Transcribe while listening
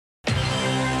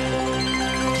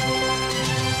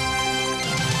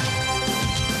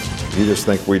You just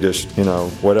think we just,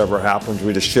 whatever happens,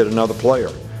 we just shit another player.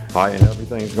 And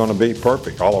everything's going to be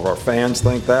perfect. All of our fans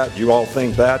think that. You all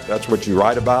think that. That's what you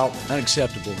write about.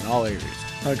 Unacceptable in all areas.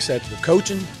 Unacceptable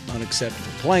coaching,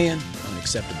 unacceptable playing,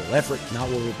 unacceptable effort, not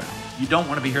what we're about. You don't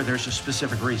want to be here. There's a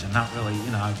specific reason. Not really,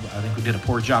 I think we did a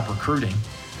poor job recruiting.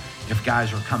 If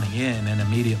guys are coming in and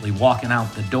immediately walking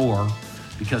out the door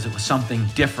because it was something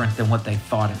different than what they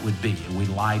thought it would be. We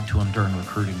lied to them during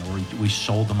recruiting, or we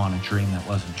sold them on a dream that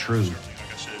wasn't true. Like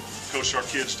I said, coach our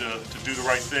kids to do the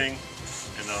right thing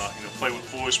and play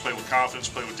with poise, play with confidence,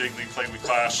 play with dignity, play with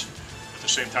class. At the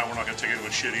same time, we're not going to take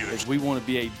anyone shit either. We want to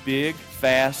be a big,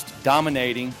 fast,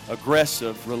 dominating,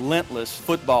 aggressive, relentless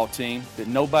football team that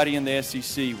nobody in the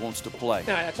SEC wants to play.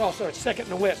 Now, that's also a second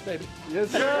in the West, baby. Yes,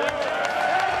 sir. Hey,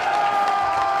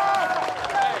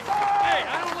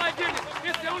 I don't like getting it.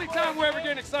 It's the only time we're ever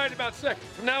getting excited about second.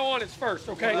 From now on, it's first,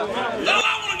 okay? All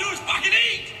I want to do is fucking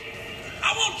eat.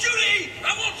 I want you to eat.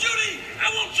 I want you to eat. I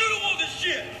want you to want this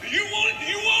shit. Do you want it? Do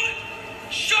you want it?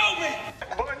 Show me.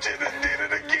 But you done did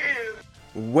it again.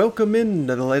 Welcome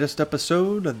into the latest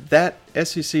episode of That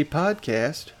SEC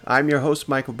Podcast. I'm your host,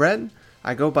 Michael Bratton.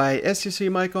 I go by SEC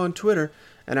Mike on Twitter,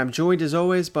 and I'm joined as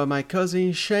always by my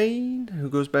cousin Shane, who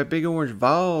goes by Big Orange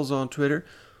Vols on Twitter.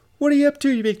 What are you up to,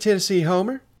 you big Tennessee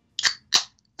homer?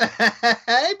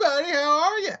 Hey, buddy, how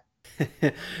are you?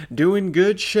 Doing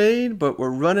good, Shane, but we're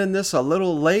running this a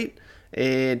little late,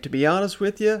 and to be honest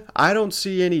with you, I don't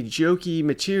see any jokey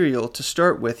material to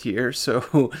start with here,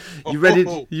 so you ready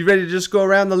to just go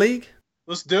around the league?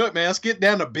 Let's do it, man. Let's get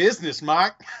down to business,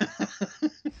 Mike.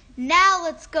 Now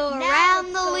let's go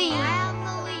around the league.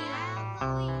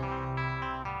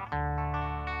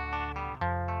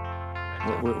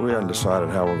 We haven't decided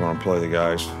how we're going to play the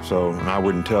guys, and I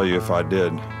wouldn't tell you if I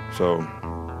did. So,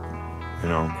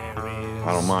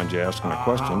 I don't mind you asking a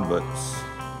question, but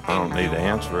I don't need to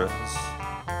answer it.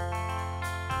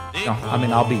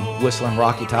 I'll be whistling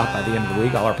Rocky Top by the end of the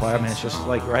week. All our players, it's just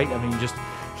like, right? You just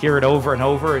hear it over and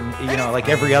over, and like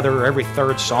every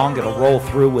third song, it'll roll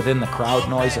through within the crowd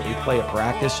noise that we play at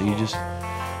practice. So you just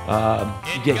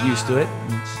you get used to it.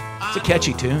 It's a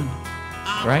catchy tune,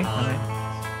 right?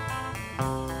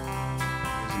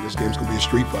 This game's gonna be a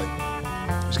street fight.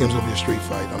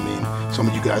 Some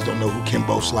of you guys don't know who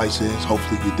Kimbo Slice is.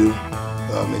 Hopefully you do.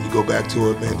 And you go back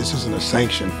to it, man. This isn't a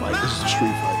sanctioned fight. This is a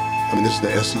street fight. This is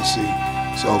the SEC.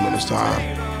 So, man, it's time.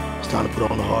 It's time to put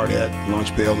on the hard hat,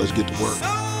 lunch pail. Let's get to work.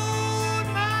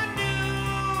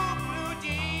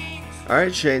 All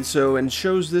right, Shane. So in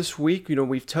shows this week,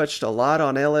 we've touched a lot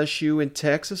on LSU and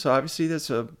Texas. Obviously, that's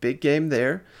a big game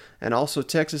there. And also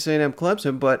Texas A&M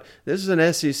Clemson. But this is an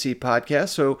SEC podcast,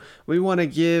 so we want to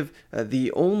give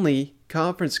the only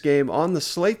conference game on the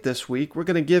slate this week. We're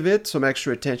going to give it some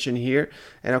extra attention here.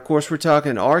 And, of course, we're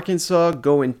talking Arkansas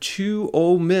going to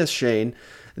Ole Miss, Shane.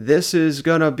 This is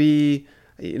going to be,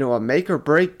 a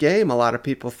make-or-break game, a lot of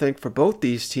people think, for both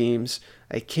these teams.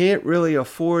 I can't really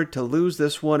afford to lose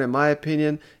this one, in my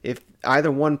opinion, if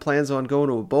either one plans on going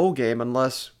to a bowl game,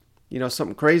 unless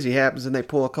something crazy happens and they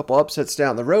pull a couple upsets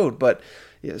down the road. But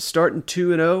starting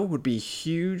 2-0 would be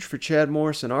huge for Chad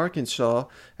Morris and Arkansas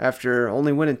after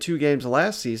only winning 2 games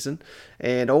last season.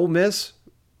 And Ole Miss,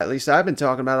 at least I've been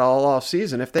talking about it all off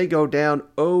season, if they go down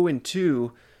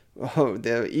 0-2,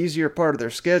 the easier part of their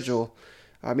schedule,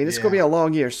 it's going to be a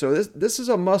long year. So this is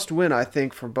a must-win, I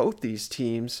think, for both these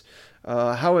teams.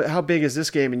 How big is this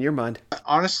game in your mind?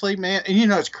 Honestly, man,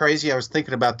 and it's crazy. I was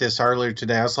thinking about this earlier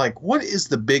today. I was like, what is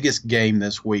the biggest game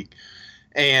this week?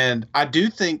 And I do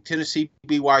think Tennessee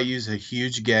BYU is a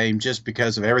huge game just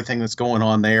because of everything that's going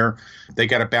on there. They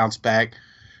got to bounce back.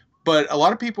 But a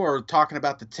lot of people are talking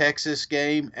about the Texas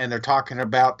game and they're talking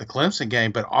about the Clemson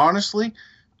game. But honestly,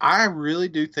 I really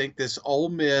do think this Ole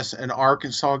Miss and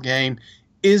Arkansas game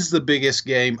is the biggest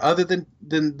game, other than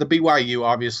the BYU,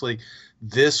 obviously,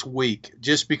 this week.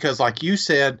 Just because, like you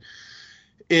said,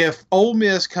 if Ole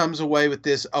Miss comes away with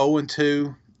this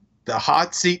 0-2, the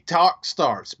hot seat talk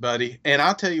starts, buddy. And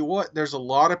I'll tell you what, there's a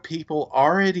lot of people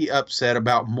already upset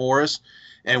about Morris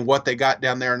and what they got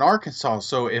down there in Arkansas.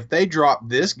 So if they drop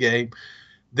this game,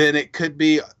 then it could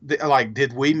be like,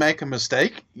 did we make a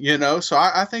mistake? So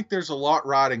I think there's a lot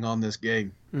riding on this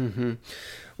game. Mm-hmm.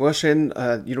 Well, Shane,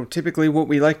 typically what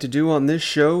we like to do on this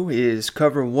show is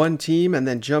cover one team and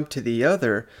then jump to the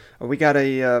other. We got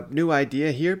a new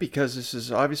idea here because this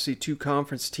is obviously 2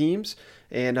 conference teams.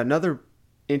 And another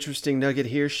interesting nugget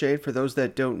here, Shane, for those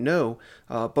that don't know,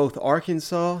 both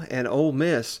Arkansas and Ole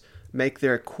Miss make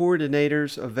their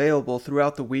coordinators available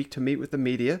throughout the week to meet with the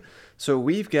media. So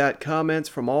we've got comments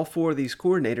from all 4 of these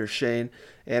coordinators, Shane,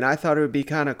 and I thought it would be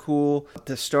kind of cool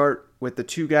to start with the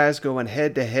two guys going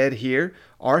head-to-head here.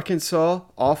 Arkansas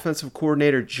offensive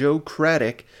coordinator Joe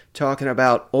Craddock talking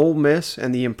about Ole Miss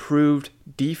and the improved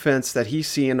defense that he's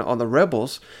seeing on the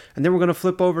Rebels. And then we're going to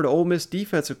flip over to Ole Miss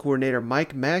defensive coordinator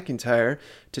Mike McIntyre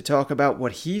to talk about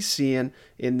what he's seeing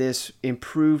in this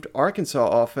improved Arkansas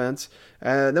offense.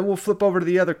 Then we'll flip over to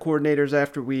the other coordinators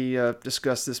after we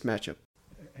discuss this matchup.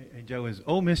 Hey, Joe, has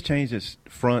Ole Miss changed its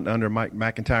front under Mike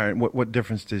McIntyre? And what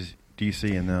difference do you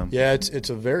see in them? Yeah, it's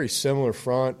a very similar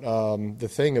front. The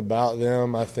thing about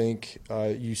them, I think,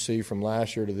 you see from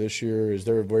last year to this year is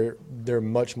they're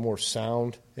much more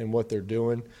sound in what they're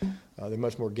doing. They're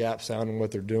much more gap sound in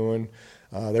what they're doing.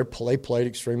 They played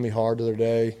extremely hard the other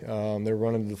day. They're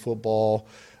running the football.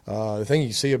 The thing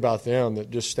you see about them that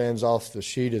just stands off the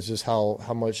sheet is just how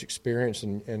much experience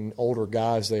and older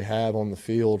guys they have on the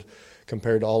field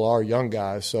compared to all our young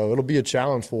guys. So it'll be a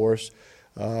challenge for us.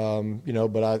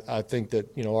 But I think that,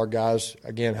 our guys,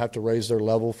 again, have to raise their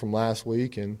level from last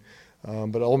week.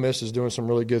 But Ole Miss is doing some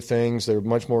really good things. They're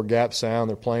much more gap sound.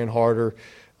 They're playing harder.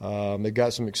 They've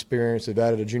got some experience. They've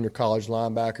added a junior college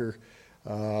linebacker.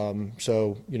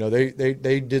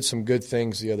 They did some good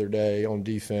things the other day on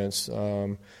defense.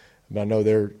 But I know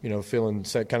they're, feeling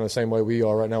kind of the same way we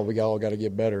are right now. We all got to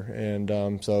get better.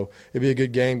 And so it'd be a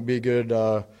good game, be a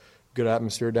good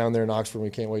atmosphere down there in Oxford. We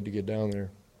can't wait to get down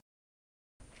there.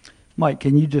 Mike,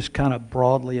 can you just kind of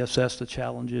broadly assess the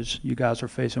challenges you guys are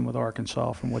facing with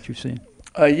Arkansas from what you've seen?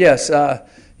 Yes. I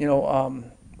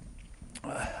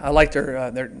like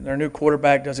their new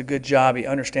quarterback does a good job. He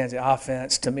understands the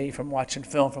offense. To me, from watching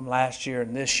film from last year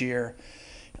and this year,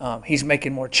 he's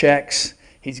making more checks.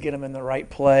 He's getting them in the right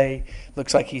play.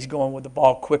 Looks like he's going with the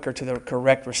ball quicker to the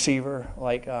correct receiver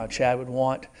like Chad would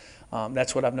want.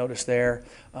 That's what I've noticed there.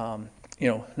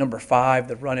 Number 5,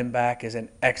 the running back, is an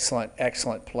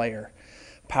excellent player.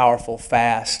 Powerful,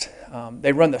 fast.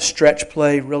 They run the stretch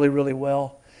play really, really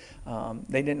well.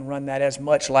 They didn't run that as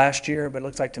much last year, but it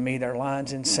looks like to me their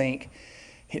line's in sync.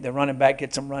 The running back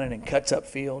gets them running and cuts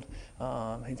upfield.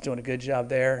 He's doing a good job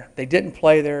there. They didn't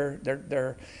play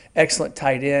their excellent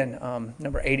tight end,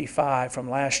 number 85 from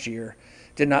last year,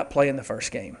 did not play in the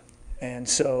first game. And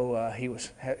so he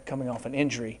was coming off an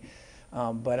injury.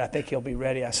 But I think he'll be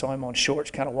ready. I saw him on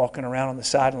shorts kind of walking around on the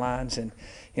sidelines, and,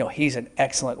 he's an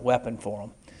excellent weapon for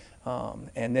them.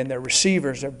 And then their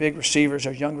receivers, their big receivers,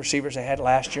 their young receivers they had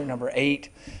last year, number 8,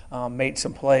 made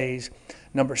some plays.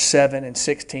 Number 7 and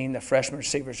 16, the freshman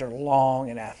receivers are long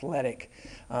and athletic.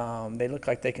 They look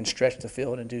like they can stretch the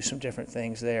field and do some different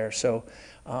things there. So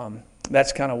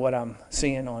that's kind of what I'm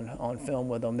seeing on film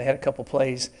with them. They had a couple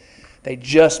plays they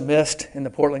just missed in the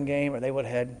Portland game, or they would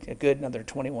have had a good another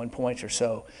 21 points or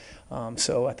so.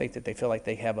 So I think that they feel like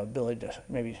they have ability to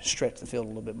maybe stretch the field a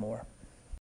little bit more.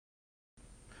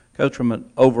 Coach, from an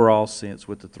overall sense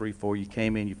with the 3-4, you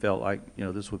came in, you felt like,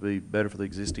 this would be better for the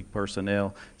existing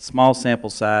personnel. Small sample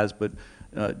size, but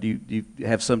do you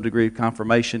have some degree of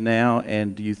confirmation now,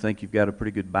 and do you think you've got a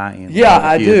pretty good buy-in? Yeah,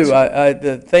 I do.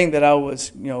 The thing that I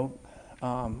was,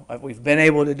 we've been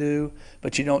able to do,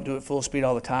 but you don't do it full speed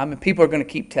all the time, and people are going to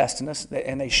keep testing us,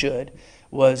 and they should,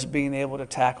 was being able to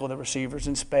tackle the receivers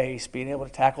in space, being able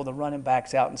to tackle the running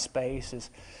backs out in space.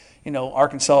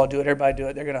 Arkansas will do it, everybody do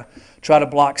it. They're going to try to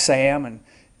block Sam and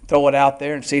throw it out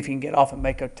there and see if he can get off and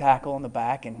make a tackle on the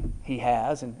back, and he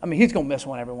has. And he's going to miss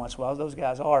one every once in a while. Those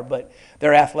guys are, but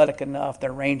they're athletic enough,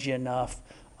 they're rangy enough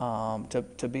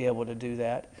to be able to do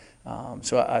that.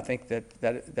 So I think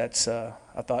that's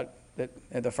I thought that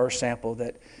at the first sample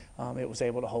that it was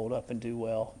able to hold up and do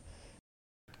well.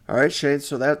 All right, Shane,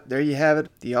 so there you have it.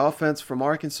 The offense from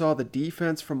Arkansas, the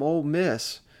defense from Ole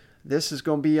Miss. This is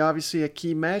going to be obviously a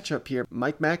key matchup here.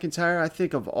 Mike McIntyre, I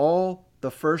think of all the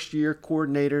first-year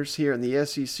coordinators here in the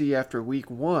SEC after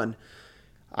week 1,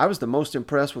 I was the most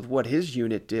impressed with what his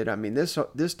unit did.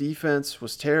 This defense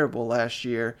was terrible last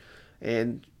year,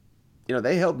 and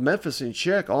they held Memphis in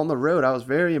check on the road. I was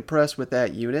very impressed with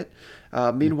that unit.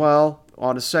 Meanwhile,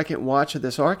 on a second watch of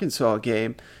this Arkansas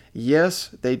game,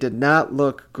 yes, they did not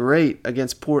look great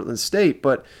against Portland State,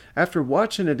 but after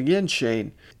watching it again,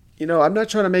 Shane, I'm not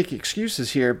trying to make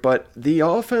excuses here, but the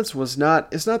offense was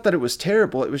it's not that it was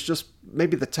terrible, it was just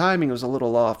maybe the timing was a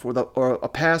little off, or a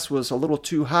pass was a little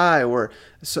too high, or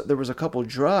there was a couple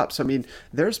drops.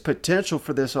 There's potential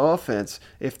for this offense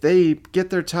if they get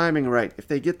their timing right, if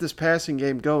they get this passing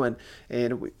game going,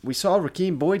 and we saw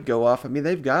Rakeem Boyd go off.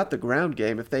 They've got the ground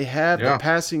game. If they have the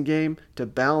passing game to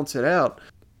balance it out,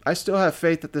 I still have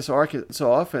faith that this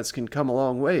Arkansas offense can come a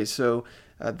long way. So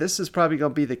this is probably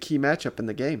going to be the key matchup in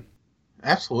the game.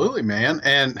 Absolutely, man.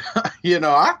 And,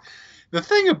 the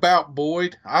thing about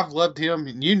Boyd, I've loved him,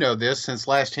 and you know this since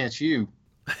Last Chance U.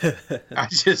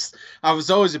 I was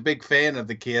always a big fan of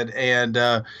the kid, and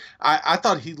I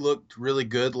thought he looked really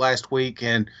good last week.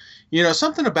 And,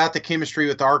 something about the chemistry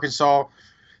with Arkansas,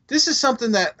 this is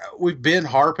something that we've been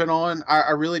harping on.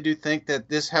 I really do think that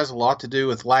this has a lot to do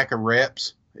with lack of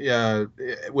reps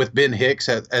with Ben Hicks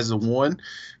as the one,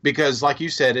 because like you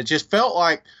said, it just felt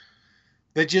like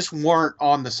they just weren't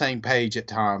on the same page at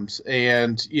times.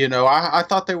 And, I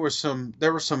thought there were some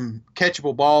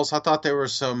catchable balls. I thought there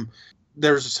was some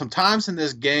times in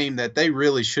this game that they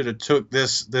really should have took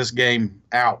this game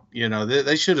out.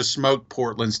 They should have smoked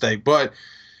Portland State. But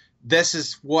this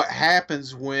is what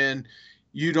happens when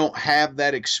you don't have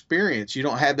that experience. You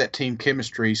don't have that team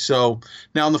chemistry. So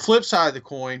now on the flip side of the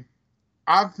coin,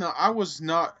 I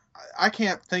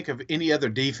can't think of any other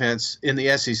defense in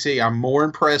the SEC I'm more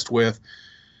impressed with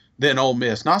than Ole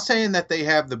Miss. Not saying that they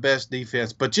have the best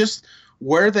defense, but just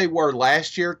where they were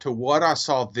last year to what I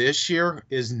saw this year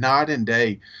is night and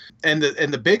day. And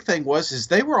the big thing was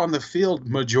they were on the field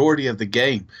majority of the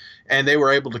game, and they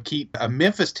were able to keep a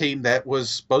Memphis team that was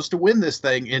supposed to win this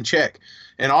thing in check.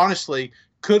 And honestly,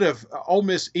 Ole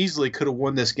Miss easily could have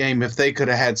won this game if they could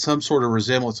have had some sort of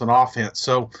resemblance on offense.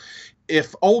 So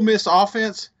if Ole Miss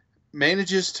offense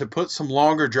manages to put some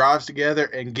longer drives together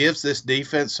and gives this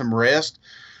defense some rest,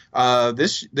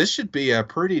 this should be a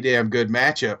pretty damn good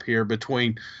matchup here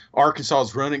between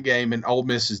Arkansas's running game and Ole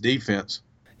Miss's defense.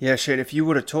 Yeah, Shane, if you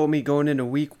would have told me going into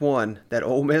week 1 that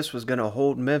Ole Miss was going to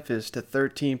hold Memphis to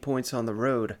 13 points on the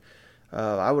road,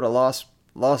 I would have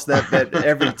lost that bet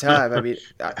every time. I mean,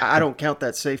 I don't count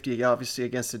that safety, obviously,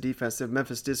 against the defense.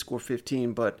 Memphis did score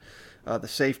 15, but the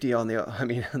safety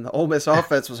the Ole Miss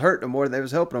offense was hurting them more than they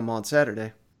was helping them on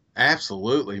Saturday.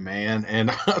 Absolutely, man.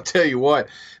 And I'll tell you what,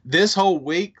 this whole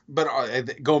week, but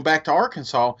going back to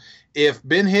Arkansas, if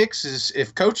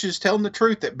Coach is telling the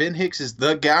truth that Ben Hicks is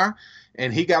the guy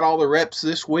and he got all the reps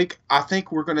this week, I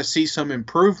think we're going to see some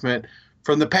improvement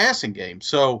from the passing game.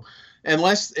 So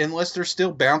unless they're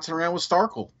still bouncing around with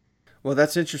Starkel. Well,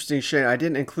 that's interesting, Shane. I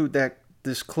didn't include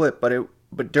this clip,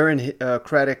 but during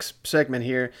Craddock's segment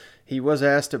here, he was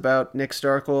asked about Nick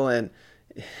Starkel, and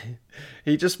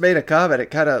he just made a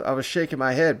comment. I was shaking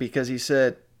my head because he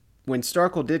said when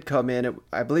Starkel did come in,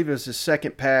 I believe it was his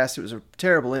second pass. It was a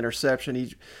terrible interception.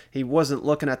 He wasn't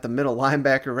looking at the middle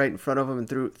linebacker right in front of him and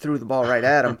threw the ball right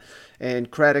at him.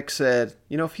 And Craddock said,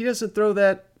 if he doesn't throw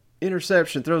that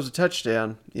interception, throws a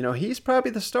touchdown, he's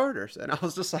probably the starters. And I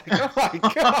was just like, oh my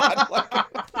God.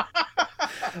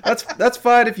 That's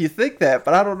fine if you think that,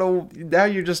 but I don't know. Now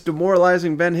you're just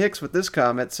demoralizing Ben Hicks with this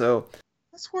comment. So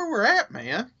that's where we're at,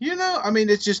 man.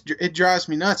 It drives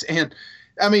me nuts. And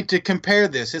to compare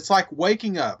this, it's like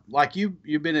waking up, like you've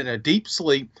been in a deep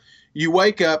sleep. You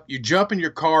wake up, you jump in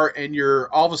your car, and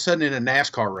you're all of a sudden in a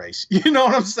NASCAR race. You know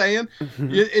what I'm saying?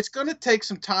 It's going to take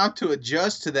some time to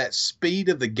adjust to that speed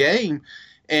of the game.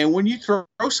 And when you throw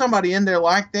somebody in there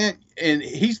like that, and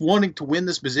he's wanting to win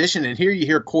this position, and here you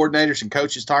hear coordinators and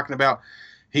coaches talking about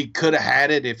he could have had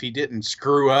it if he didn't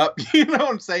screw up. You know what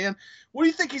I'm saying? What do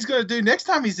you think he's going to do next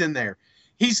time he's in there?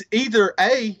 He's either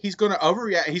A, he's going to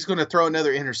overreact, he's going to throw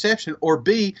another interception, or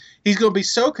B, he's going to be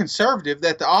so conservative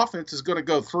that the offense is going to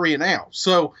go 3 and out.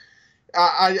 So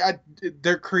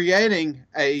they're creating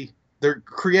a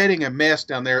mess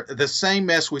down there, the same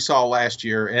mess we saw last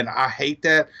year, and I hate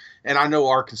that, and I know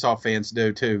Arkansas fans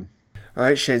do too. All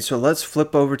right, Shane, so let's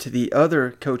flip over to the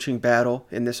other coaching battle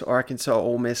in this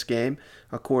Arkansas-Ole Miss game.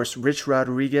 Of course, Rich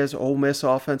Rodriguez, Ole Miss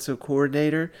offensive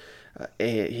coordinator,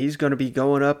 he's going to be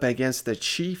going up against the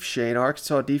chief, Shane,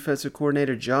 Arkansas defensive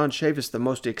coordinator John Chavis, the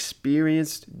most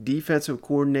experienced defensive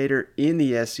coordinator in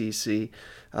the SEC.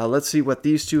 Let's see what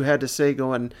these two had to say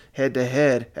going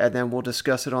head-to-head, and then we'll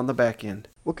discuss it on the back end.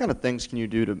 What kind of things can you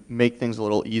do to make things a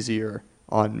little easier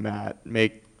on Matt,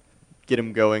 get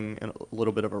him going in a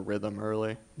little bit of a rhythm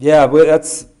early? Yeah, but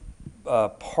that's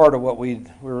part of what we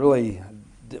really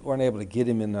weren't able to get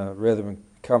him in a rhythm and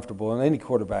comfortable, and any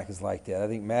quarterback is like that. I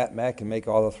think Matt can make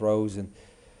all the throws, and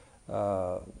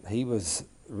he was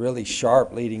really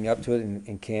sharp leading up to it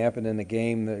in camp and in the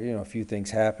game. A few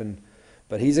things happened,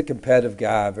 but he's a competitive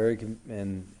guy,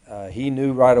 and he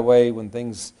knew right away when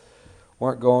things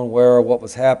weren't going well, what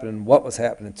was happening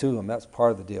to him. That's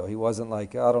part of the deal. He wasn't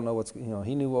like, I don't know what's,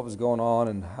 he knew what was going on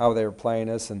and how they were playing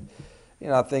us. And,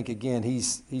 I think, again,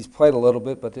 he's played a little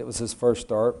bit, but it was his first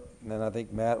start. And I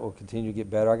think Matt will continue to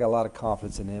get better. I got a lot of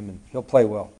confidence in him, and he'll play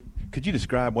well. Could you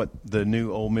describe what the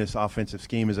new Ole Miss offensive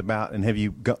scheme is about, and have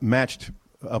you matched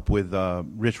up with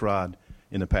Rich Rod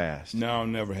in the past? No,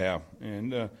 never have.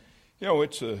 And,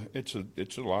 it's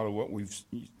a lot of what we've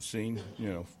seen,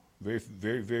 very,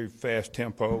 very, very fast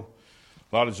tempo,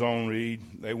 a lot of zone read.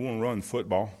 They want to run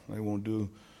football. They want to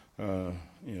do,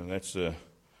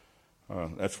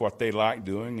 that's what they like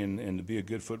doing, and to be a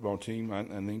good football team, I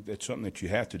think that's something that you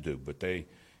have to do. But they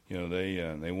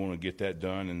want to get that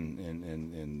done,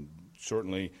 and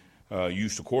certainly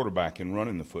use the quarterback in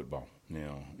running the football.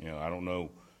 I don't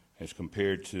know as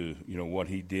compared to what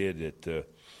he did at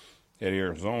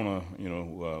Arizona,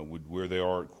 with where they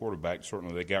are at quarterback.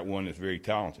 Certainly they got one that's very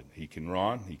talented. He can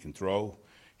run, he can throw,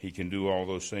 he can do all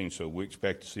those things. So we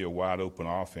expect to see a wide open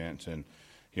offense, and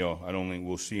I don't think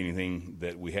we'll see anything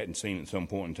that we hadn't seen at some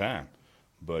point in time.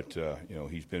 But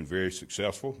he's been very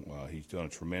successful. He's done a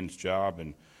tremendous job,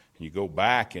 and you go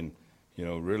back and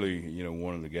really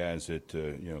one of the guys that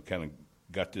kind of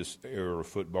got this era of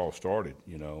football started.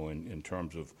 In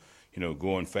terms of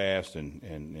going fast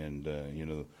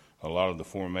and a lot of the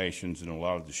formations and a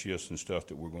lot of the shifts and stuff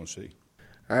that we're going to see.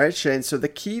 All right, Shane. So the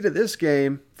key to this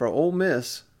game for Ole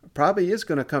Miss probably is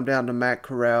going to come down to Matt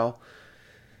Corral.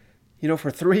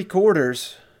 For 3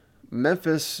 quarters,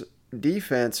 Memphis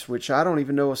defense, which I don't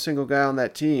even know a single guy on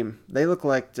that team, they look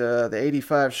like the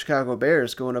 85 Chicago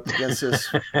Bears going up against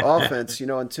this offense,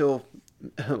 until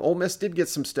Ole Miss did get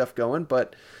some stuff going.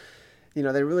 But,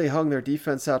 they really hung their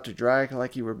defense out to dry,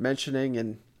 like you were mentioning.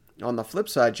 And on the flip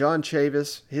side, John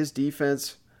Chavis, his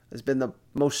defense has been the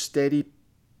most steady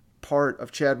part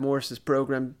of Chad Morris's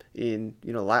program in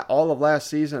all of last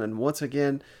season, and once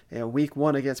again week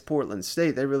 1 against Portland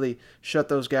State, they really shut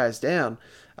those guys down.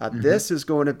 This is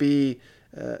going to be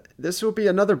this will be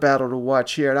another battle to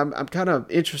watch here, and I'm kind of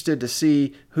interested to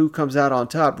see who comes out on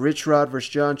top. Rich Rod versus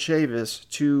John Chavis,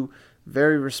 2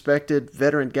 very respected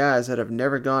veteran guys that have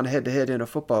never gone head to head in a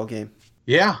football game.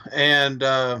 Yeah, and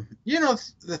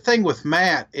the thing with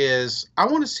Matt is I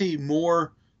want to see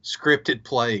more scripted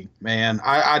play, man.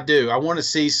 I do. I want to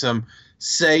see some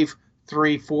safe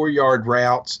 3-4 yard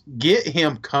routes. Get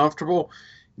him comfortable.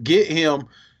 Get him,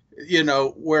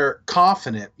 where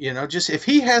confident. Just if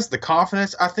he has the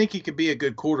confidence, I think he could be a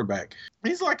good quarterback.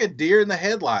 He's like a deer in the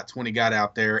headlights when he got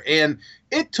out there, and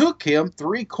it took him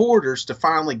 3 quarters to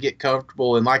finally get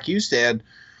comfortable. And like you said,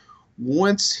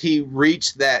 once he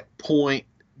reached that point,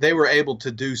 they were able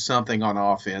to do something on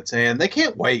offense, and they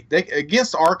can't wait.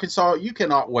 Against Arkansas, you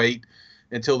cannot wait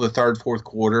until the 3rd, 4th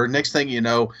quarter. Next thing you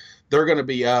know, they're going to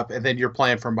be up, and then you're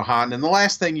playing from behind. And the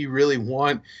last thing you really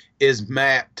want is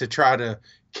Matt to try to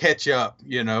catch up.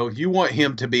 You want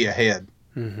him to be ahead.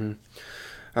 Mm-hmm.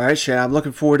 All right, Shane, I'm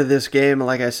looking forward to this game.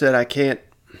 Like I said,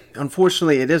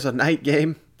 unfortunately, it is a night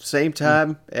game, same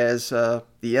time as the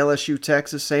LSU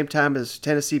Texas, same time as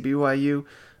Tennessee BYU.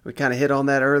 We kind of hit on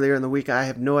that earlier in the week. I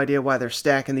have no idea why they're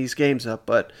stacking these games up,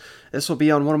 but this will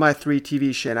be on one of my 3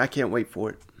 TV, Shane. I can't wait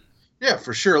for it. Yeah,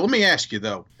 for sure. Let me ask you,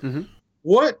 though. Mm-hmm.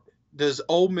 What does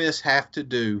Ole Miss have to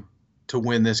do to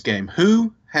win this game?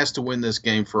 Who has to win this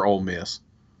game for Ole Miss?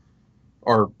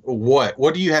 Or what?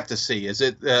 What do you have to see? Is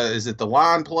it the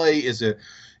line play? Is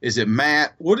it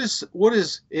Matt? What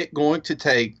is it going to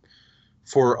take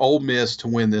for Ole Miss to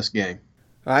win this game?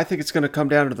 I think it's going to come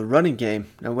down to the running game.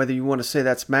 Now, whether you want to say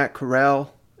that's Matt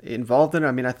Corral involved in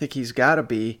it, I think he's got to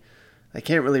be. They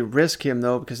can't really risk him,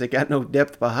 though, because they got no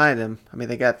depth behind him.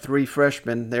 They got 3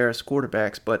 freshmen there as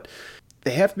quarterbacks, but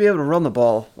they have to be able to run the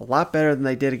ball a lot better than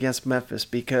they did against Memphis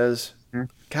because,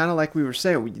 kind of like we were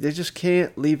saying, they just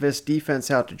can't leave this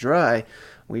defense out to dry.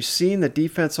 We've seen the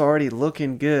defense already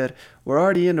looking good. We're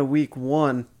already into week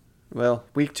 1. Well,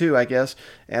 week 2, I guess,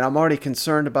 and I'm already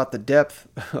concerned about the depth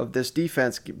of this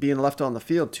defense being left on the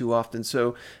field too often.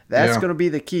 So that's going to be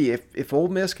the key. If Ole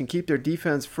Miss can keep their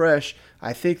defense fresh,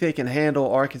 I think they can handle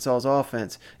Arkansas's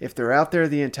offense. If they're out there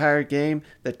the entire game,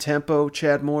 the tempo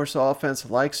Chad Morris offense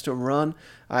likes to run,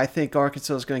 I think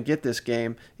Arkansas is going to get this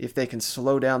game if they can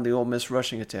slow down the Ole Miss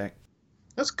rushing attack.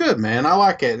 That's good, man. I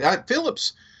like it.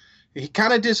 Phillips, he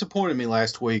kind of disappointed me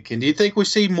last week. And do you think we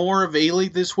see more of Ely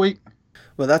this week?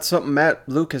 Well, that's something Matt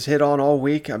Luke has hit on all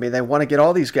week. They want to get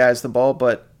all these guys the ball,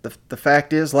 but the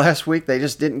fact is last week they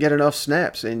just didn't get enough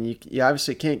snaps, and you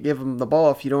obviously can't give them the ball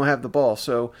if you don't have the ball.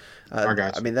 So,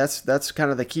 that's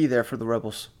kind of the key there for the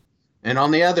Rebels. And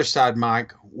on the other side,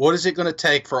 Mike, what is it going to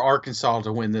take for Arkansas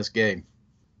to win this game?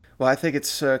 Well, I think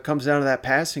it comes down to that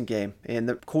passing game. And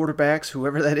the quarterbacks,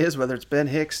 whoever that is, whether it's Ben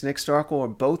Hicks, Nick Starkel, or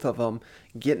both of them,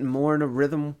 getting more in a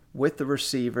rhythm with the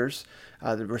receivers.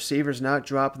 The receivers not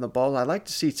dropping the ball. I'd like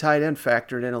to see tight end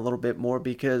factored in a little bit more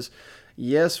because,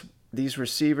 yes, these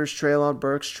receivers, Treylon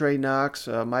Burks, Trey Knox,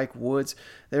 Mike Woods,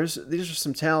 these are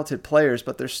some talented players,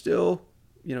 but they're still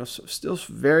still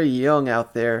very young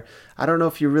out there. I don't know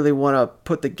if you really want to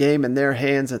put the game in their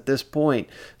hands at this point.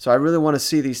 So I really want to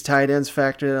see these tight ends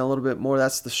factored in a little bit more.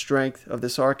 That's the strength of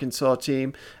this Arkansas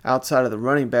team outside of the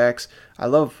running backs. I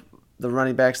love the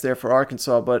running backs there for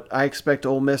Arkansas, but I expect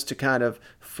Ole Miss to kind of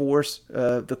force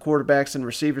the quarterbacks and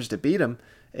receivers to beat them.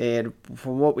 And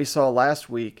from what we saw last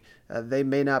week, they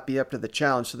may not be up to the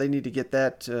challenge, so they need to get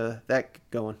that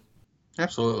going.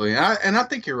 Absolutely. And I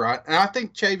think you're right. And I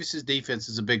think Chavis's defense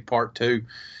is a big part too.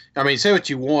 I mean, say what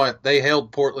you want. They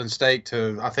held Portland State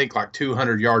to, I think, like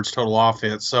 200 yards total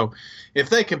offense. So if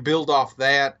they can build off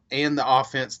that and the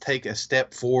offense take a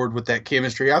step forward with that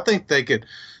chemistry, I think they could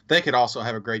also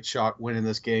have a great shot winning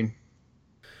this game.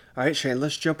 All right, Shane,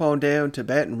 let's jump on down to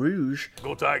Baton Rouge.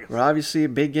 Go Tigers. We're obviously a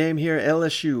big game here.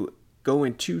 LSU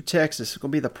going to Texas. It's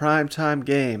going to be the primetime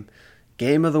game.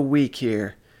 Game of the week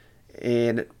here.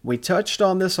 And we touched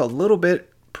on this a little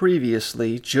bit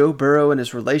previously, Joe Burrow and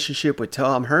his relationship with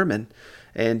Tom Herman.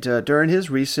 And during his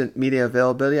recent media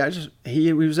availability,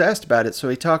 he was asked about it. So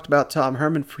he talked about Tom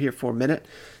Herman here for a minute.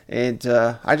 And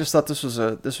I just thought this was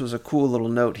a cool little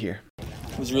note here.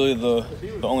 It was really the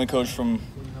only coach from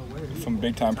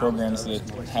big-time programs that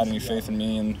had any faith in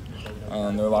me. And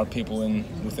there were a lot of people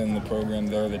within the program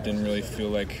there that didn't really feel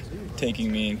like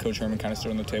taking me. And Coach Herman kind of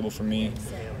stood on the table for me.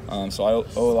 So I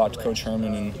owe a lot to Coach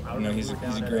Herman, and he's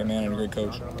a great man and a great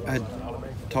coach. I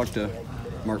talked to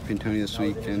Mark Pintoni this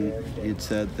week, and he had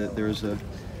said that there was a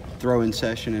throw-in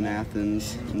session in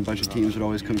Athens, and a bunch of teams would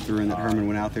always come through, and that Herman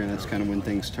went out there, and that's kind of when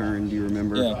things turned. Do you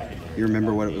remember? Yeah. You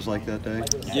remember what it was like that day?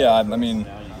 Yeah, I mean,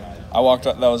 I walked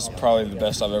out. That was probably the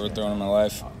best I've ever thrown in my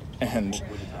life, and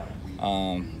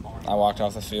I walked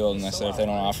off the field, and I said, if they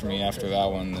don't offer me after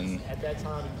that one, then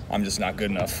I'm just not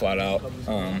good enough, flat out.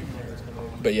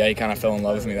 But yeah, he kind of fell in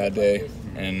love with me that day,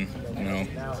 and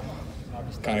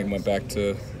kind of went back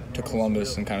to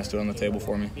Columbus and kind of stood on the table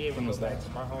for me. When was that?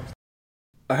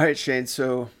 All right, Shane.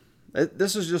 So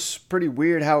this is just pretty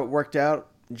weird how it worked out.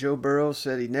 Joe Burrow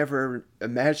said he never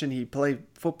imagined he'd play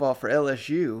football for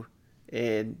LSU,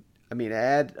 and I mean,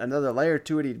 add another layer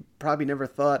to it, he probably never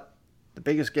thought the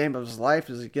biggest game of his life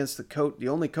is against the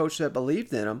only coach that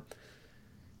believed in him.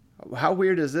 How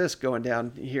weird is this going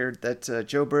down here that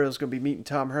Joe Burrow is going to be meeting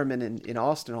Tom Herman in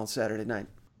Austin on Saturday night?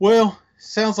 Well,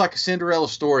 sounds like a Cinderella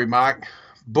story, Mike.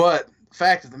 But the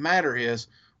fact of the matter is,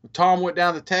 when Tom went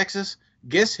down to Texas,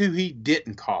 guess who he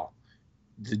didn't call?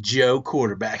 The Joe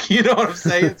quarterback. You know what I'm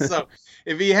saying? So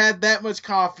if he had that much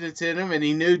confidence in him and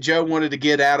he knew Joe wanted to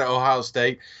get out of Ohio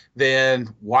State,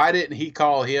 then why didn't he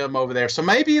call him over there? So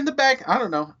maybe in the back, I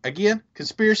don't know. Again,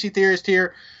 conspiracy theorist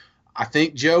here. I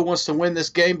think Joe wants to win this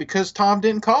game because Tom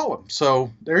didn't call him. So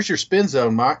there's your spin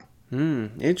zone, Mike.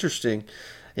 Interesting.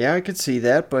 Yeah, I could see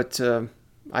that, but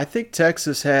I think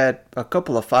Texas had a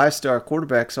couple of 5-star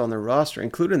quarterbacks on their roster,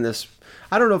 including this.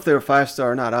 I don't know if they were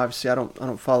 5-star or not. Obviously, I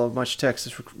don't follow much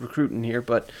Texas recruiting here,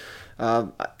 but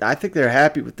I think they're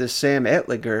happy with this Sam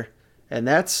Etlinger, and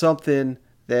that's something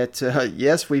that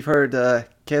yes, we've heard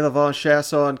Kayla Von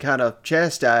Chasson kind of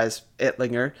chastise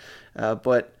Etlinger,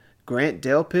 but Grant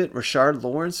Delpit, Rashard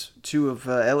Lawrence, two of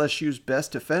LSU's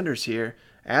best defenders here,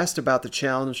 asked about the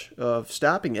challenge of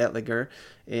stopping Etlinger,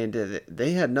 and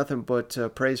they had nothing but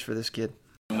praise for this kid.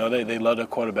 They love their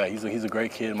quarterback. He's a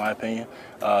great kid, in my opinion.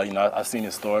 I've seen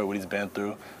his story, what he's been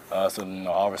through, so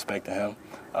all respect to him.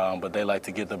 But they like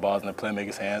to get the balls in the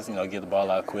playmakers' hands, get the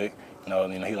ball out quick.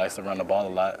 He likes to run the ball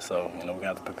a lot, so we're going to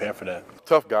have to prepare for that.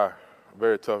 Tough guy,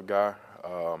 very tough guy.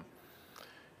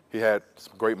 He had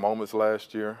some great moments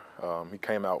last year. He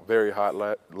came out very hot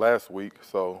last week,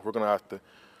 so we're going to have to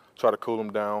try to cool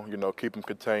him down, keep him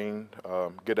contained,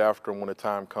 get after him when the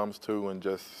time comes to, and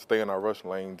just stay in our rush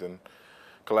lanes and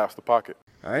collapse the pocket.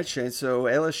 All right, Shane, so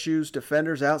LSU's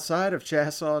defenders outside of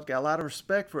Chassaw got a lot of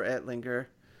respect for Etlinger.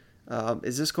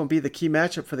 Is this going to be the key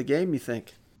matchup for the game, you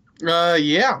think?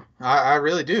 Yeah, I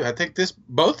really do. I think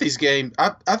both these games,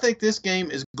 I think this game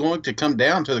is going to come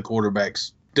down to the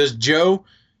quarterbacks.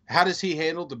 How does he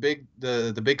handle the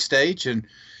big stage, and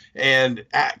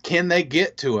can they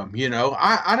get to him?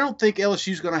 I don't think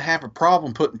LSU's going to have a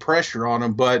problem putting pressure on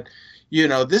him, but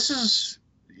this is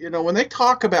when they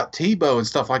talk about Tebow and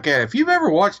stuff like that. If you've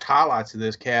ever watched highlights of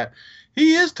this cat,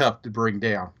 he is tough to bring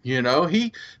down.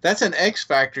 That's an X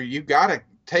factor you've got to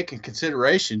take in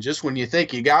consideration. Just when you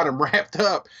think you got him wrapped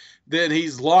up, then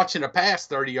he's launching a pass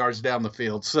 30 yards down the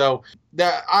field. So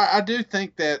I do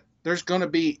think that there's going to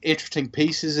be interesting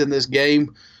pieces in this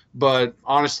game, but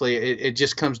honestly, it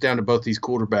just comes down to both these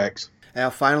quarterbacks. Now,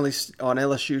 finally, on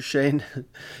LSU, Shane,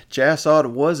 Chassaw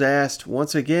was asked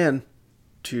once again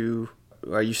to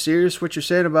are you serious what you're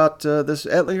saying about this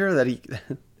Etlinger, that he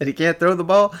that he can't throw the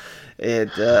ball?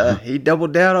 And he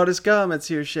doubled down on his comments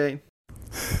here, Shane.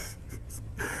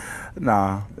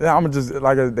 Nah, I'm just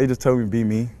they just told me to be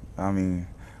me. I mean,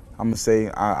 I'm gonna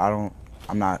say I'm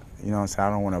not, you know what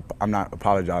I'm saying, I'm not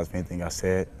apologizing for anything I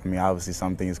said. I mean, obviously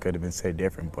some things could have been said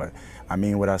different, but I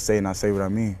mean what I say and I say what I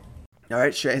mean. All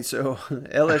right, Shane, so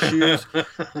LSU's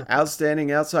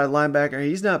outstanding outside linebacker,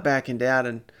 he's not backing down,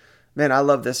 and man, I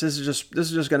love this. This is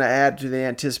just going to add to the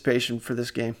anticipation for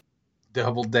this game.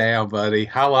 Double down, buddy.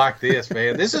 I like this,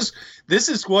 man. This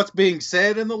is what's being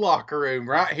said in the locker room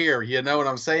right here. You know what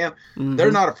I'm saying? Mm-hmm.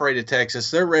 They're not afraid of Texas.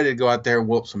 They're ready to go out there and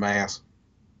whoop some ass.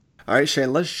 All right,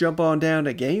 Shane, let's jump on down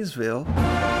to Gainesville.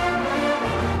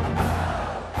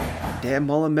 Dan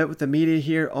Mullen met with the media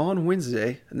here on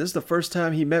Wednesday, and this is the first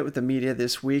time he met with the media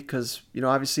this week because, you know,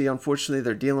 obviously, unfortunately,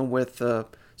 they're dealing with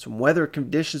some weather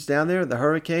conditions down there. The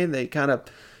hurricane, they kind of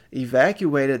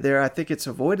evacuated there. I think it's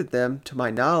avoided them, to my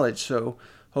knowledge, so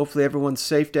hopefully everyone's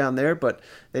safe down there, but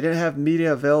they didn't have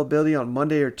media availability on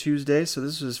Monday or Tuesday, so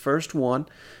this was his first one,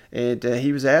 and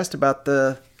he was asked about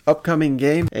the upcoming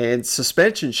game and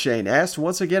suspensions. Shane asked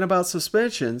once again about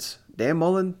suspensions. Dan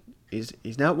Mullen,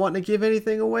 he's not wanting to give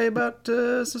anything away about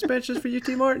suspensions for UT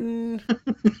Martin.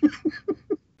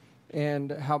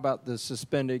 And how about the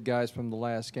suspended guys from the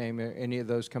last game? Are any of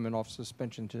those coming off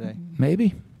suspension today?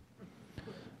 Maybe.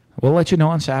 We'll let you know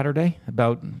on Saturday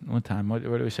about what time. What do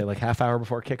we say? Like half hour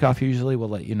before kickoff usually. We'll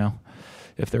let you know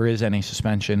if there is any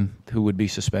suspension, who would be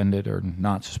suspended or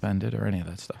not suspended or any of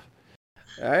that stuff.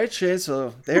 All right, Shane,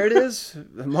 so there it is.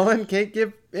 Mullen can't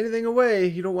give anything away.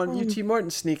 You don't want UT Martin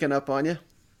sneaking up on you.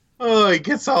 Oh, he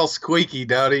gets all squeaky,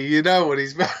 don't he? You know what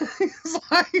he's about. He's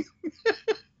like,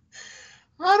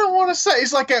 I don't want to say.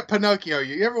 He's like that Pinocchio.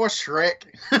 You ever watch Shrek?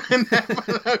 And that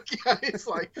Pinocchio, he's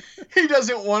like, he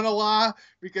doesn't want to lie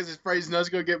because his phrase knows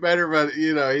going to get better, but,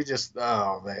 you know, he just,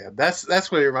 oh, man. That's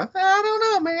what you're like, I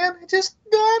don't know, man. I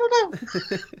don't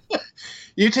know.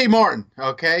 UT Martin,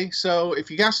 okay? So if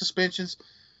you got suspensions,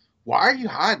 why are you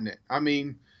hiding it? I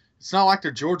mean, it's not like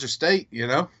they're Georgia State, you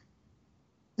know?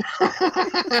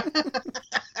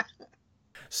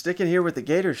 Sticking here with the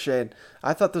Gators, Shane,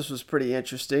 I thought this was pretty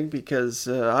interesting because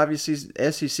obviously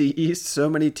SEC East, so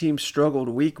many teams struggled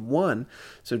week one.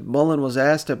 So Mullen was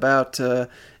asked about,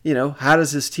 you know, how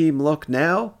does his team look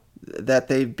now that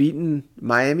they've beaten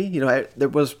Miami? You know, there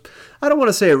was, I don't want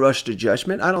to say a rush to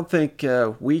judgment. I don't think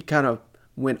we kind of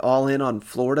went all in on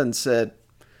Florida and said,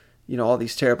 you know, all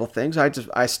these terrible things.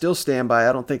 I still stand by,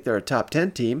 I don't think they're a top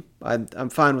 10 team. I'm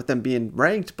fine with them being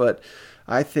ranked, but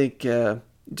I think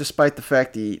despite the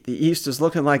fact the East is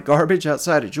looking like garbage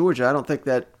outside of Georgia, I don't think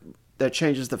that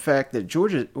changes the fact that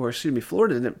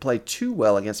Florida didn't play too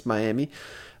well against Miami.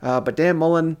 But Dan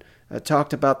Mullen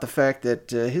talked about the fact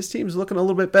that his team's looking a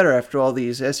little bit better after all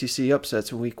these SEC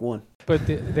upsets in week one. But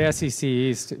the SEC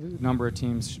East, number of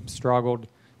teams struggled.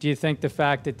 Do you think the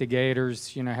fact that the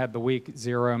Gators, you know, had the week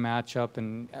 0 matchup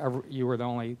and you were the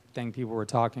only thing people were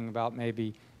talking about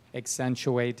maybe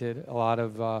accentuated a lot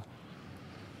of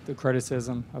the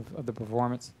criticism of the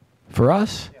performance? For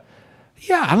us?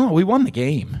 Yeah, I don't know. We won the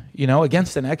game, you know,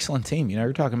 against an excellent team. You know,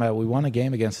 you're talking about we won a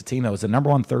game against a team that was the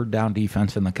number 1 third down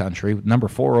defense in the country, number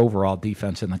 4 overall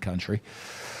defense in the country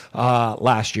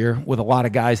last year, with a lot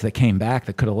of guys that came back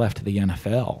that could have left to the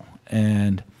NFL.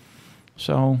 And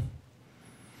so,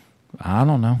 I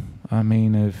don't know. I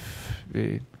mean,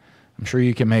 I'm sure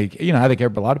you can make, you know, I think a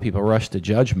lot of people rush to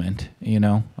judgment, you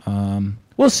know.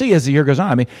 We'll see as the year goes on.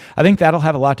 I mean, I think that'll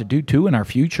have a lot to do, too, in our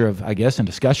future of, I guess, in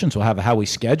discussions we'll have how we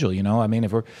schedule, you know. I mean,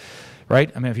 if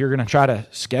you're going to try to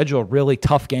schedule really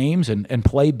tough games and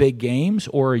play big games,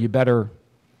 or you better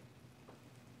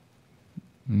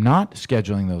not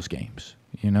scheduling those games,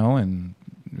 you know. And,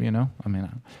 you know, I mean,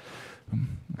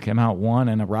 came out won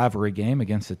in a rivalry game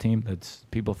against a team that's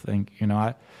people think, you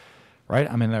know,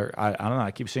 right? I mean, I don't know. I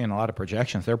keep seeing a lot of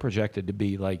projections. They're projected to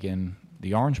be like in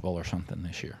the Orange Bowl or something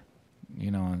this year,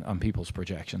 you know, on people's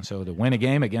projections. So to win a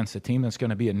game against a team that's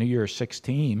going to be a New Year's Six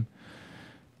team,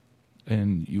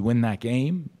 and you win that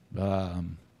game,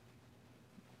 you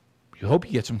hope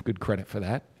you get some good credit for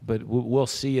that. But we'll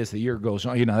see as the year goes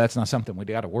on. You know, that's not something we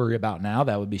got to worry about now.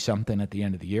 That would be something at the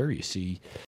end of the year. You see.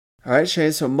 All right,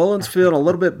 Shane, so Mullen's feeling a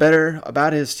little bit better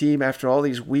about his team after all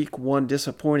these week one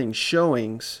disappointing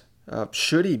showings.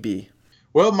 Should he be?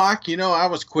 Well, Mike, you know, I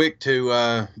was quick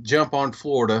to jump on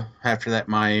Florida after that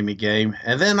Miami game.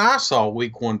 And then I saw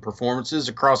week one performances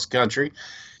across the country.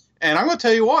 And I'm going to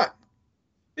tell you what,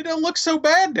 it don't look so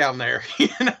bad down there. You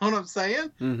know what I'm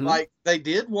saying? Mhm. Like, they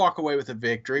did walk away with a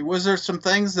victory. Was there some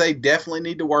things they definitely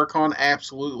need to work on?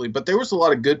 Absolutely. But there was a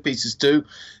lot of good pieces, too.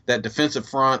 That defensive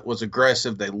front was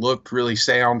aggressive. They looked really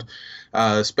sound.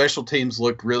 Special teams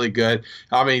looked really good.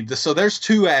 I mean, so there's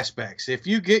two aspects. If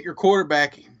you get your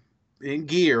quarterback in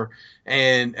gear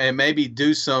and maybe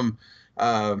do some,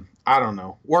 I don't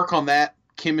know, work on that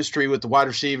chemistry with the wide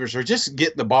receivers or just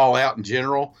getting the ball out in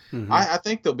general, I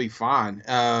think they'll be fine.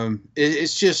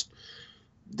 It's just,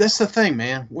 that's the thing,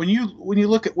 man. When you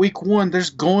look at week one, there's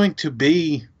going to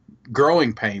be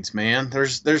growing pains, man.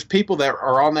 There's people that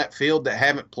are on that field that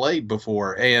haven't played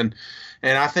before, and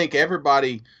I think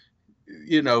everybody,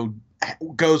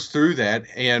 goes through that,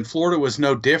 and Florida was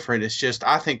no different. It's just,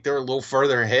 I think they're a little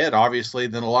further ahead, obviously,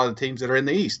 than a lot of teams that are in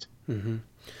the East.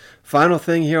 Final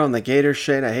thing here on the Gators,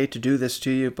 Shane. I hate to do this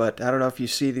to you, but I don't know if you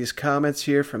see these comments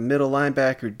here from middle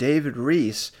linebacker David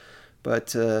Reese, but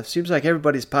seems like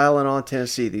everybody's piling on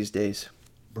Tennessee these days.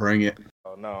 Bring it.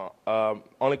 Oh, no.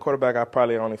 Only quarterback I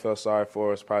probably only felt sorry for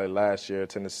was probably last year at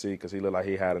Tennessee because he looked like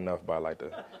he had enough by like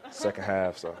the second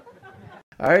half. So.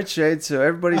 All right, Shane, so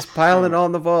everybody's piling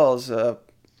on the Vols.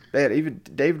 Man, even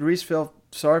David Reese felt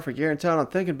sorry for Guarantown. I'm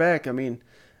thinking back, I mean,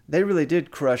 they really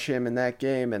did crush him in that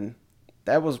game, and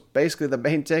that was basically the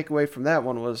main takeaway from that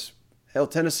one was, hell,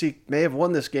 Tennessee may have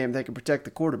won this game if they could protect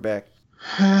the quarterback.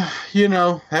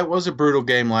 That was a brutal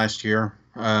game last year.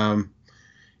 When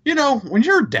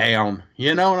you're down,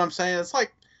 you know what I'm saying? It's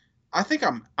like, I think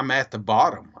I'm at the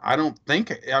bottom.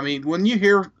 When you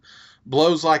hear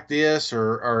blows like this,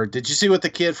 or did you see what the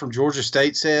kid from Georgia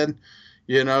State said?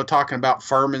 Talking about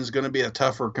Furman's going to be a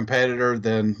tougher competitor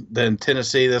than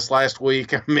Tennessee this last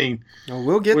week. I mean,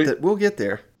 we'll get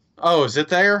there. Oh, is it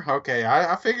there? Okay,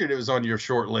 I figured it was on your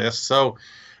short list. So,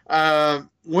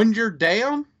 when you're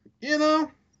down,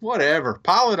 whatever,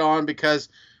 pile it on because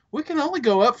we can only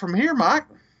go up from here, Mike.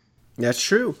 That's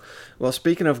true. Well,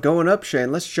 speaking of going up,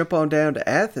 Shane, let's jump on down to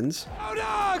Athens. Oh,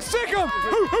 dog, sick 'em!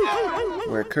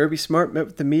 Where Kirby Smart met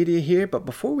with the media here. But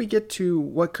before we get to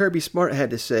what Kirby Smart had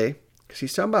to say, because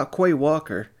he's talking about Quay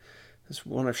Walker, it's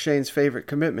one of Shane's favorite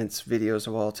commitments videos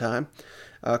of all time.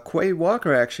 Quay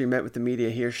Walker actually met with the media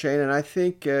here, Shane, and I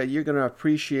think you're going to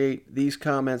appreciate these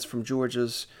comments from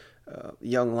Georgia's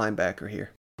young linebacker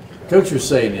here. Coach was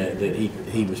saying that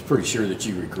he was pretty sure that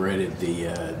you regretted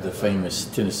the famous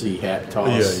Tennessee hat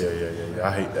toss. Yeah.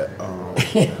 I hate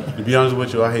that. To be honest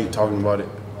with you, I hate talking about it,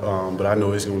 but I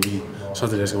know it's going to be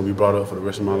something that's going to be brought up for the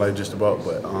rest of my life just about.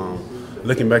 But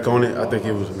looking back on it, I think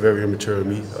it was very immature of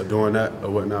me doing that or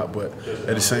whatnot. But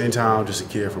at the same time, I'm just a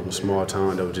kid from a small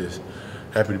town that was just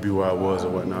happy to be where I was or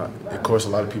whatnot. Of course, a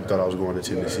lot of people thought I was going to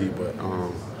Tennessee, but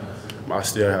I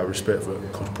still have respect for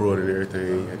Coach Pruitt and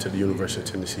everything, and to the University of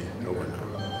Tennessee and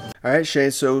whatnot. All right,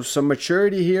 Shane, so some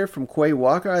maturity here from Quay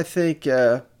Walker. I think,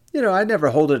 I never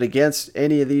hold it against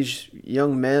any of these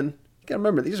young men. You got to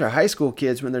remember, these are high school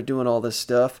kids when they're doing all this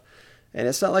stuff, and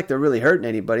it's not like they're really hurting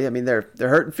anybody. I mean, they're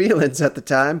hurting feelings at the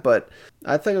time, but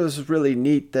I think it was really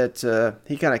neat that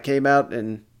he kind of came out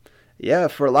and, yeah,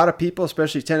 for a lot of people,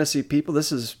 especially Tennessee people,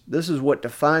 this is what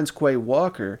defines Quay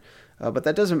Walker. But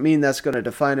that doesn't mean that's going to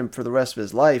define him for the rest of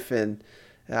his life. And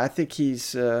I think he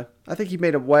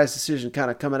made a wise decision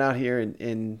kind of coming out here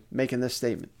and making this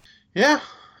statement. Yeah,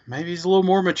 maybe he's a little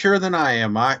more mature than I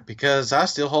am, Mike, because I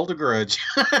still hold a grudge.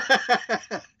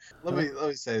 Let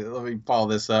me follow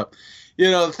this up.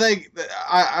 The thing,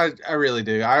 I really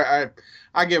do.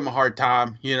 I give him a hard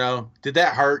time. Did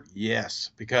that hurt? Yes,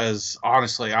 because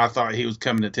honestly, I thought he was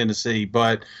coming to Tennessee.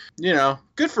 But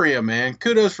good for him, man.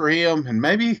 Kudos for him. And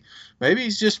maybe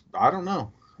he's just, I don't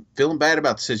know, feeling bad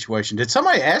about the situation. Did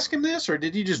somebody ask him this, or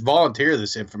did he just volunteer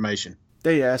this information?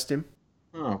 They asked him.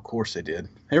 Oh, of course they did.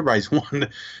 Everybody's wanting.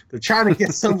 They're trying to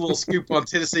get some little scoop on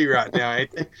Tennessee right now,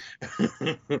 ain't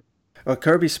they?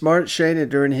 Kirby Smart, Shane,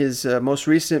 during his most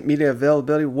recent media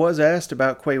availability, was asked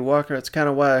about Quay Walker. That's kind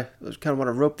of why I want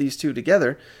to rope these two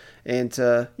together. And,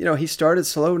 he started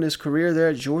slow in his career there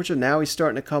at Georgia. Now he's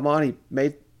starting to come on. He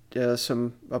made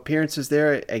some appearances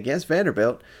there against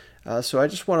Vanderbilt. So I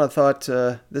just thought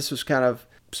this was kind of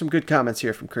some good comments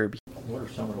here from Kirby. What are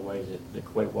some of the ways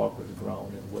that Quay Walker's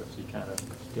grown, and what does he kind of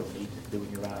still need to do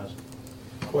in your eyes?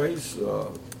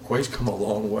 Quay's come a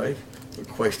long way, but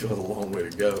Quay still has a long way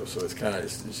to go. So it's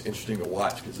interesting to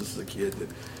watch because this is a kid that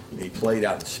he played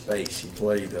out in space. He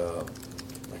played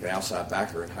like an outside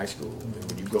backer in high school. And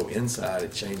when you go inside,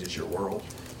 it changes your world.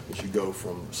 Because you go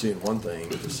from seeing one thing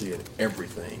to seeing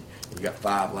everything. You got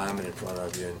 5 linemen in front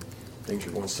of you, and things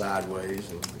are going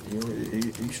sideways.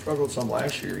 And he struggled some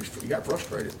last year. He got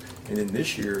frustrated, and then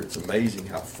this year it's amazing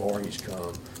how far he's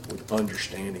come with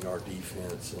understanding our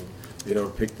defense and being able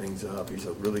to pick things up. He's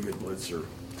a really good blitzer.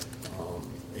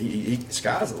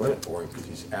 Sky's the limit for him because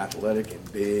he's athletic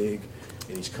and big,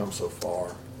 and he's come so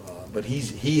far. But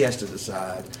he has to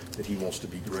decide that he wants to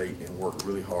be great and work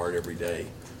really hard every day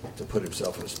to put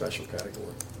himself in a special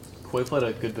category. Quay played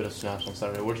a good bit of snaps on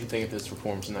Saturday. What did you think of his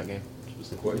performance in that game?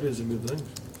 Quay did some good things.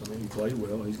 I mean, he played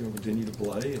well. He's going to continue to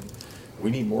play, and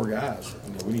we need more guys.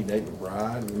 We need Nate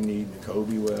McBride. We need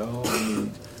N'Kobe well.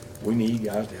 We need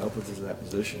guys to help us in that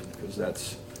position because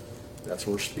that's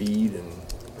where speed and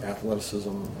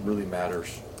athleticism really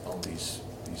matters on these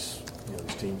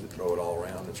teams that throw it all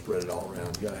around and spread it all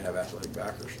around. You got to have athletic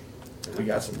backers, and we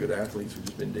got some good athletes who've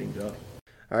just been dinged up.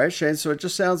 All right, Shane. So it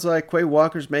just sounds like Quay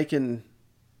Walker's making,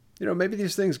 maybe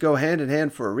these things go hand in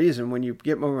hand for a reason. When you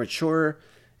get more mature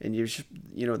and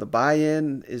the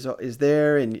buy-in is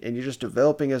there and you're just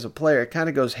developing as a player, it kind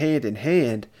of goes hand in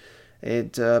hand.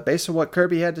 And based on what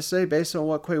Kirby had to say, based on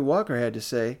what Quay Walker had to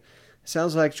say, it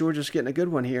sounds like Georgia's getting a good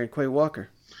one here in Quay Walker.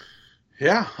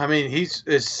 Yeah, I mean,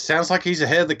 it sounds like he's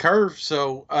ahead of the curve.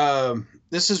 So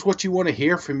this is what you want to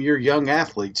hear from your young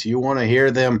athletes. You want to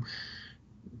hear them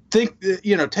think,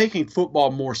 taking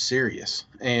football more serious.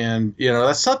 And,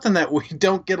 that's something that we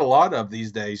don't get a lot of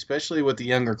these days, especially with the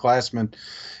younger classmen.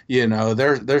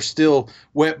 They're still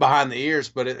wet behind the ears,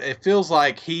 but it feels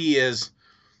like he is,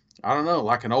 I don't know,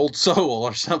 like an old soul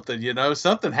or something,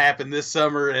 Something happened this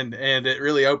summer and it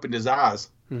really opened his eyes.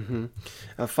 Mm-hmm.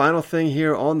 A final thing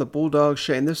here on the Bulldogs,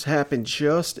 Shane. This happened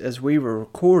just as we were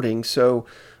recording, so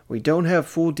we don't have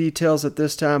full details at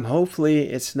this time. Hopefully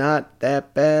it's not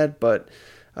that bad, but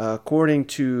according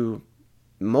to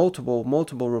multiple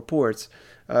reports,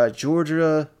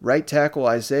 Georgia right tackle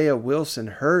Isaiah Wilson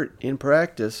hurt in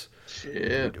practice.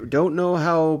 Shit. Don't know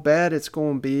how bad it's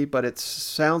going to be, but it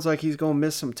sounds like he's going to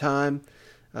miss some time.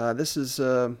 This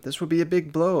would be a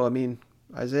big blow. I mean,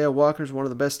 Isaiah Walker is one of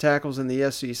the best tackles in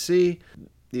the SEC.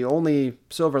 The only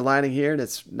silver lining here, and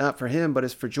it's not for him, but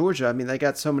it's for Georgia. I mean, they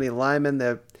got so many linemen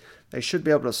that they should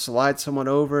be able to slide someone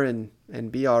over and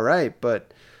be all right.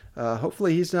 But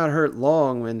hopefully he's not hurt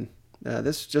long, and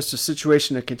this is just a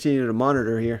situation to continue to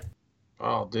monitor here.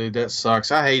 Oh, dude, that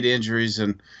sucks. I hate injuries,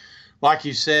 and like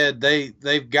you said,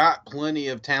 they've got plenty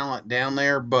of talent down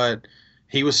there, but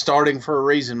he was starting for a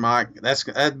reason, Mike.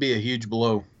 That'd be a huge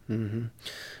blow. Mm-hmm.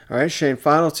 All right, Shane,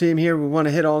 final team here we want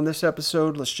to hit on this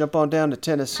episode. Let's jump on down to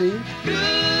Tennessee.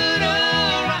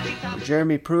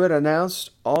 Jeremy Pruitt announced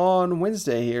on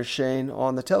Wednesday here, Shane,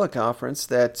 on the teleconference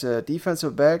that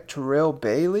defensive back Terrell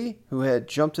Bailey, who had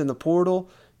jumped in the portal,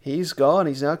 he's gone.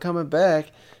 He's not coming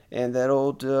back. And that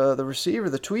the receiver,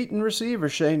 the tweeting receiver,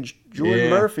 Shane,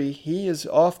 Jordan Murphy, he is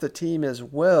off the team as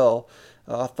well.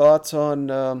 Thoughts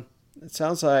on, it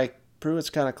sounds like Pruitt's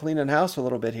kind of cleaning house a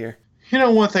little bit here.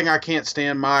 One thing I can't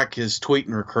stand, Mike, is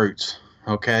tweeting recruits,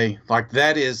 okay? Like,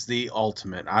 that is the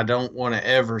ultimate. I don't want to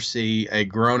ever see a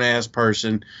grown-ass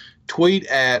person tweet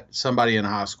at somebody in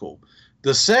high school.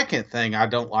 The second thing I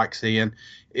don't like seeing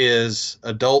is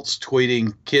adults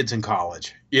tweeting kids in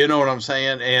college. You know what I'm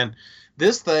saying? And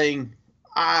this thing,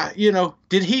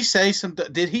 did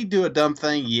he do a dumb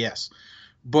thing? Yes.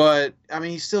 But, I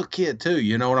mean, he's still a kid, too.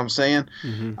 You know what I'm saying?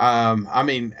 Mm-hmm. I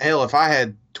mean, hell, if I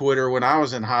had Twitter when I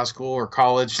was in high school or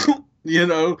college,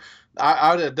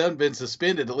 I would have been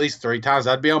suspended at least 3 times.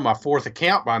 I'd be on my 4th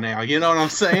account by now. You know what I'm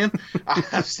saying?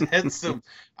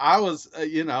 I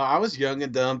was young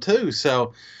and dumb, too.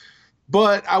 So,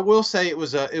 but I will say it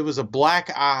was a black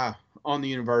eye on the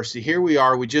university. Here we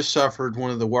are. We just suffered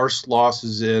one of the worst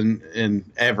losses in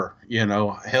ever,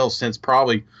 hell, since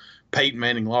probably Peyton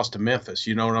Manning lost to Memphis.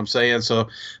 You know what I'm saying? So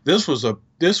this was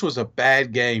a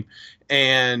bad game,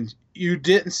 and you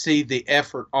didn't see the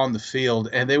effort on the field.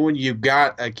 And then when you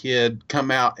got a kid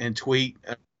come out and tweet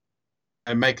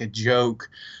and make a joke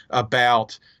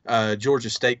about Georgia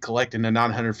State collecting a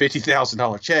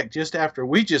 $950,000 check just after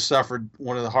we just suffered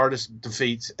one of the hardest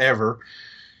defeats ever,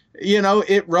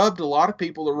 it rubbed a lot of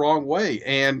people the wrong way.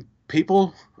 And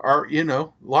people are, a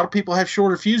lot of people have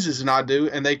shorter fuses than I do,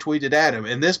 and they tweeted at him.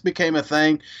 And this became a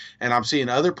thing, and I'm seeing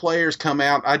other players come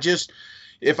out.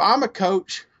 If I'm a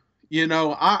coach,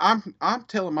 I'm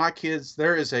telling my kids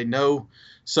there's a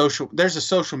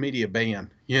social media ban,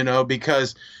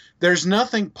 because there's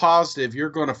nothing positive you're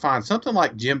going to find. Something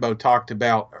like Jimbo talked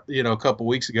about, a couple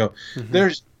weeks ago.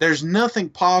 Mm-hmm. There's nothing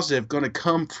positive going to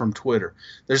come from Twitter.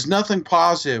 There's nothing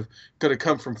positive going to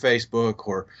come from Facebook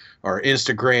or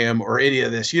Instagram or any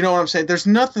of this. You know what I'm saying? There's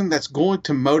nothing that's going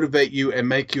to motivate you and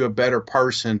make you a better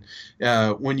person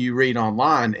when you read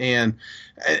online. And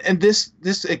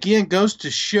this again goes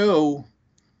to show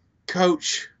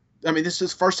Coach. I mean, this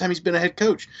is the first time he's been a head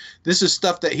coach. This is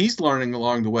stuff that he's learning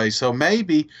along the way. So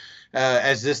maybe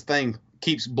as this thing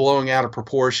keeps blowing out of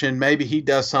proportion, maybe he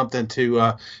does something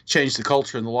to change the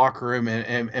culture in the locker room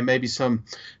and maybe some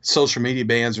social media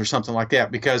bans or something like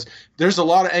that, because there's a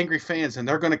lot of angry fans and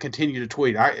they're going to continue to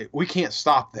tweet. We can't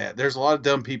stop that. There's a lot of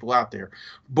dumb people out there.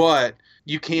 But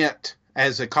you can't,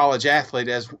 as a college athlete,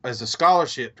 as a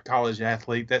scholarship college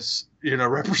athlete that's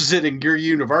representing your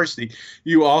university,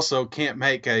 you also can't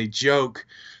make a joke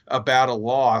about a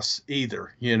loss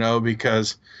either,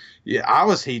 because I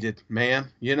was heated, man.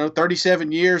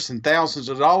 37 years and thousands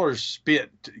of dollars spent,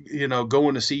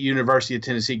 going to see University of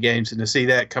Tennessee games, and to see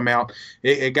that come out,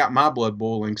 it got my blood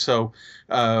boiling. So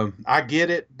I get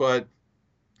it, but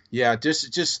yeah,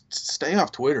 just stay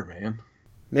off Twitter, man.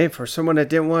 Man, for someone that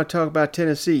didn't want to talk about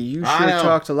Tennessee, you sure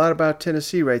talked a lot about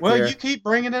Tennessee there. Well, you keep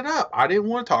bringing it up. I didn't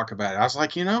want to talk about it. I was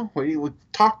like, we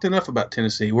talked enough about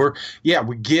Tennessee. We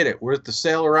get it. We're at the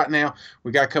cellar right now.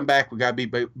 We got to come back. We got to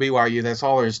beat BYU. That's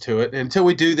all there is to it. And until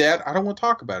we do that, I don't want to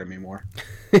talk about it anymore.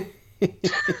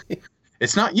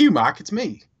 It's not you, Mike. It's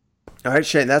me. All right,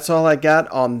 Shane, that's all I got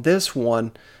on this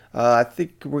one. I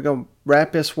think we're going to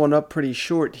wrap this one up pretty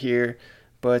short here.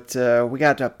 But we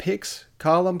got a picks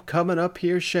column coming up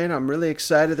here, Shane. I'm really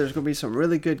excited. There's going to be some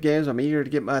really good games. I'm eager to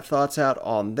get my thoughts out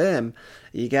on them.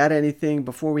 You got anything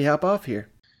before we hop off here?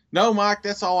 No, Mike,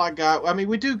 that's all I got. I mean,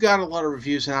 we do got a lot of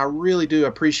reviews, and I really do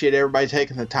appreciate everybody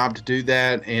taking the time to do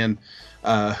that. And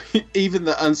even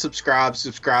the subscribe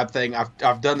thing,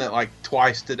 I've done that like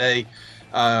twice today.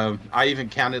 I even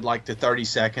counted like to 30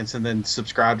 seconds and then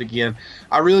subscribed again.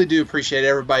 I really do appreciate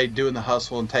everybody doing the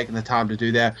hustle and taking the time to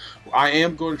do that. I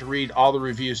am going to read all the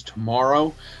reviews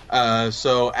tomorrow.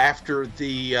 So after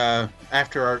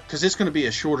our, because it's going to be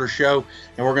a shorter show,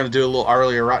 and we're going to do a little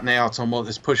earlier right now.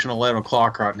 It's pushing 11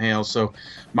 o'clock right now. So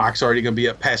Mike's already going to be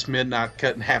up past midnight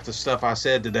cutting half the stuff I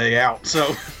said today out.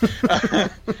 So I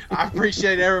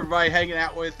appreciate everybody hanging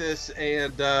out with us.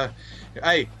 And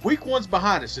hey, week one's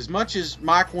behind us. As much as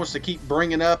Mike wants to keep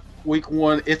bringing up week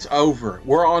one, it's over.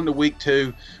 We're on to week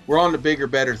two. We're on to bigger,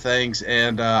 better things,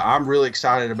 and I'm really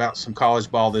excited about some college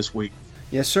ball this week.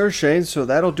 Yes, sir, Shane. So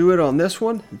that'll do it on this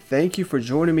one. Thank you for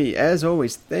joining me. As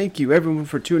always, thank you, everyone,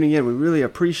 for tuning in. We really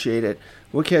appreciate it.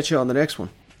 We'll catch you on the next one.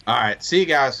 All right. See you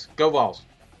guys. Go Vols.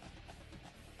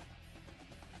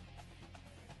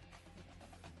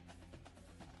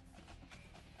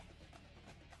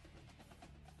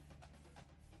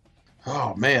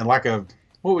 Oh, man, what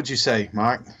would you say,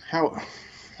 Mike?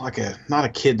 Not a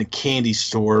kid in a candy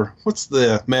store. What's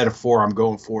the metaphor I'm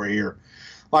going for here?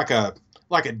 Like a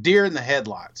deer in the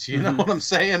headlights. You know what I'm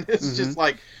saying? It's just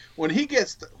like when he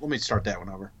gets, let me start that one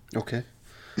over. Okay.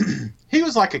 He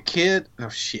was like a kid. Oh,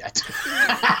 shit.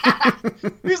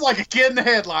 He was like a kid in the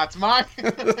headlights, Mike.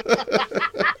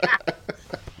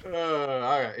 All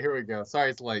right, here we go. Sorry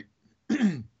it's late.